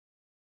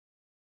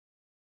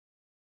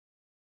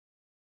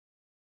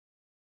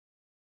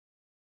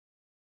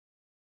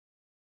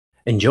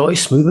Enjoy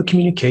smoother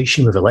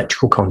communication with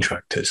electrical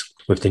contractors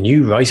with the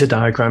new riser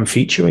diagram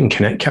feature in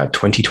ConnectCAD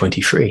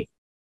 2023.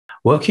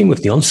 Working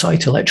with the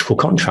on-site electrical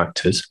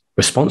contractors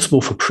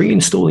responsible for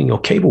pre-installing your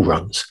cable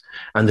runs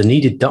and the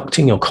needed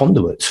ducting or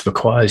conduits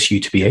requires you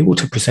to be able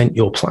to present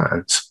your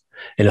plans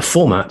in a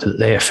format that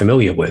they are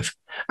familiar with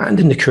and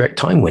in the correct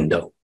time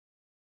window.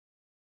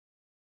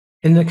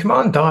 In the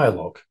command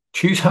dialog,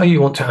 choose how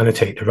you want to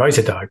annotate the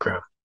riser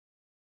diagram.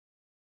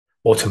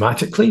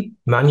 Automatically,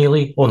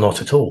 manually, or not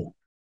at all.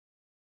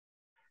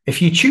 If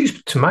you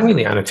choose to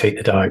manually annotate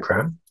the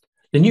diagram,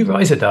 the new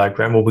riser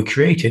diagram will be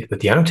created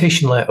with the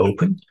annotation layer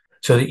open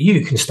so that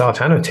you can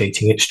start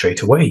annotating it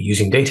straight away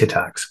using data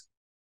tags.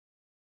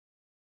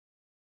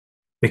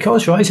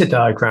 Because riser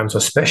diagrams are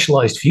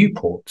specialized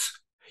viewports,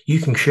 you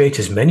can create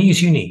as many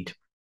as you need,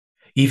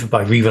 either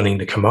by rerunning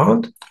the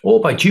command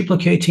or by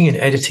duplicating and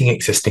editing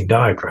existing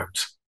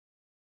diagrams.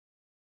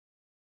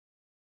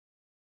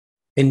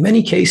 In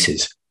many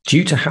cases,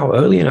 due to how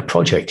early in a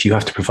project you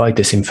have to provide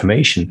this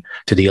information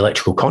to the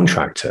electrical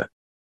contractor,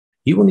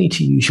 you will need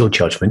to use your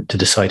judgment to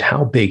decide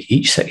how big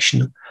each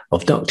section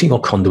of ducting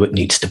or conduit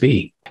needs to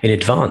be in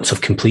advance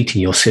of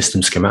completing your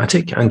system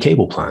schematic and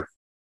cable plan.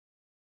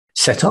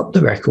 Set up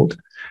the record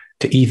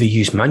to either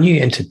use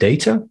manually entered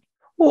data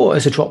or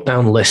as a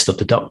drop-down list of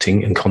the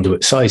ducting and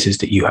conduit sizes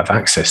that you have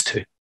access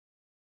to.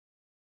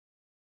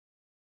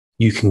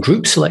 You can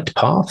group select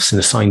paths and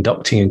assign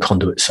ducting and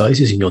conduit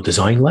sizes in your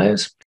design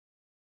layers,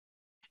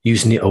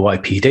 using the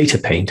OIP data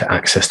pane to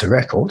access the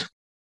record,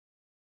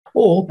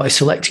 or by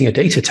selecting a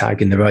data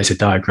tag in the riser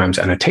diagram's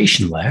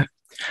annotation layer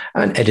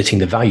and editing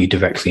the value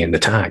directly in the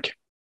tag.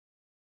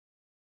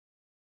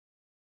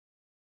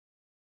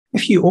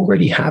 If you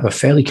already have a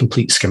fairly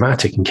complete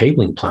schematic and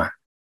cabling plan,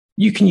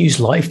 you can use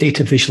live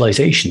data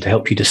visualization to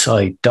help you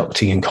decide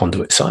ducting and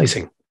conduit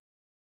sizing.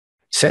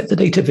 Set the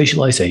data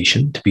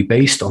visualization to be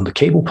based on the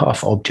cable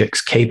path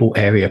object's cable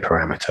area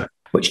parameter,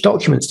 which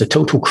documents the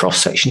total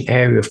cross-section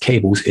area of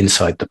cables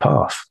inside the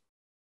path.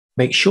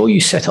 Make sure you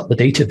set up the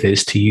data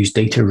viz to use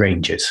data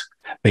ranges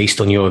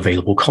based on your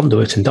available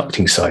conduit and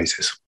ducting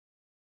sizes,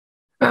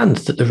 and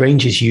that the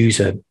ranges use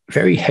a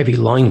very heavy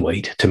line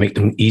weight to make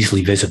them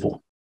easily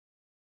visible.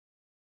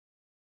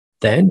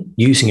 Then,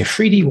 using a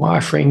 3D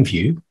wireframe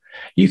view,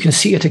 you can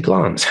see at a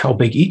glance how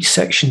big each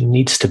section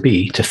needs to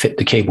be to fit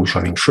the cables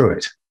running through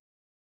it.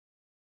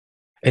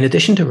 In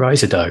addition to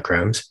riser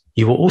diagrams,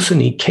 you will also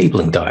need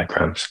cabling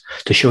diagrams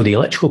to show the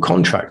electrical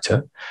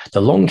contractor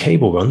the long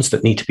cable runs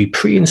that need to be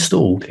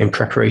pre-installed in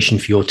preparation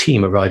for your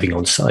team arriving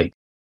on site,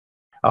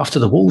 after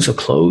the walls are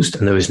closed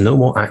and there is no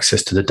more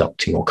access to the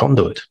ducting or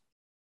conduit.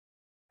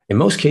 In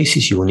most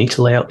cases, you will need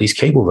to lay out these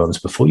cable runs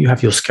before you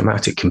have your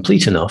schematic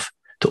complete enough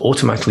to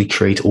automatically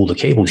create all the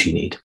cables you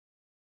need.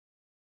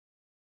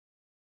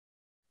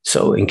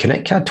 So in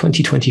ConnectCAD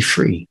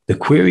 2023, the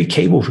Query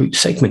Cable Route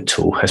Segment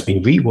tool has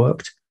been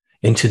reworked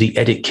into the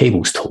Edit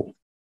Cables tool,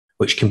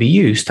 which can be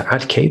used to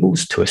add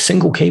cables to a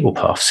single cable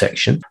path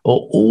section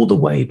or all the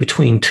way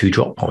between two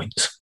drop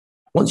points.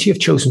 Once you have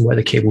chosen where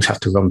the cables have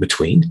to run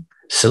between,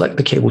 select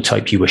the cable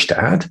type you wish to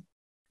add,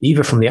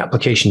 either from the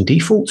application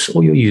defaults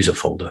or your user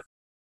folder,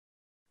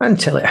 and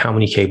tell it how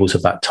many cables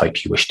of that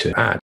type you wish to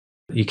add.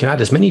 You can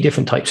add as many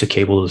different types of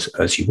cables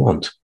as you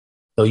want,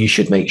 though you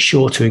should make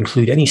sure to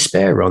include any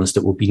spare runs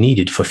that will be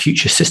needed for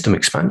future system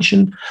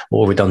expansion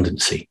or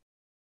redundancy.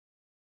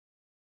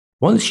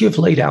 Once you have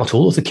laid out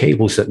all of the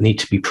cables that need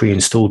to be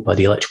pre-installed by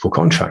the electrical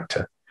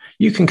contractor,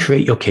 you can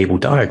create your cable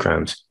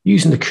diagrams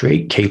using the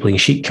Create Cabling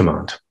Sheet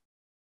command.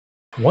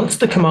 Once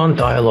the command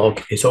dialog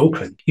is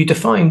open, you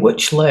define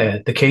which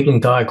layer the cabling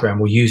diagram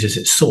will use as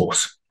its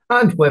source,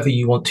 and whether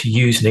you want to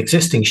use an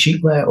existing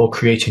sheet layer or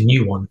create a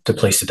new one to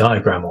place the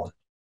diagram on.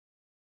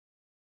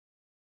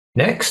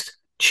 Next,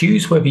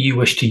 choose whether you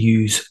wish to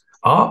use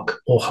arc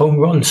or home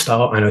run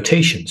style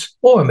annotations,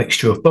 or a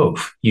mixture of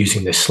both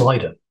using this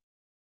slider.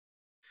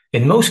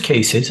 In most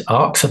cases,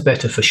 arcs are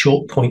better for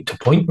short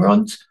point-to-point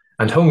runs,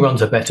 and home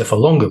runs are better for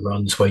longer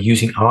runs where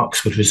using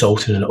arcs would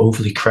result in an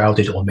overly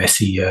crowded or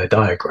messy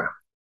diagram.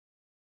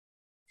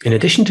 In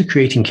addition to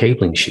creating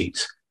cabling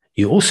sheets,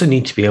 you also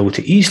need to be able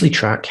to easily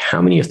track how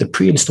many of the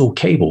pre-installed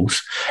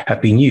cables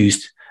have been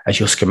used as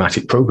your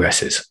schematic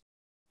progresses.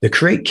 The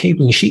Create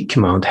Cabling Sheet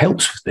command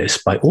helps with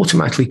this by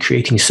automatically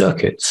creating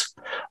circuits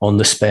on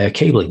the spare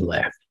cabling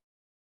layer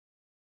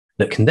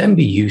that can then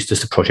be used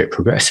as the project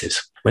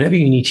progresses. Whenever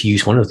you need to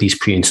use one of these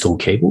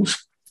pre-installed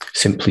cables,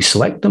 simply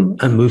select them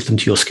and move them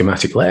to your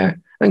schematic layer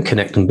and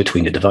connect them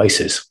between the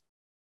devices.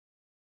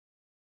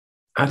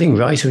 Adding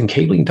riser and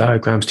cabling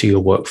diagrams to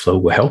your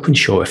workflow will help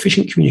ensure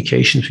efficient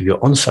communications with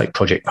your on-site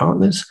project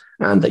partners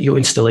and that your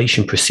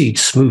installation proceeds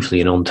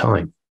smoothly and on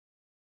time.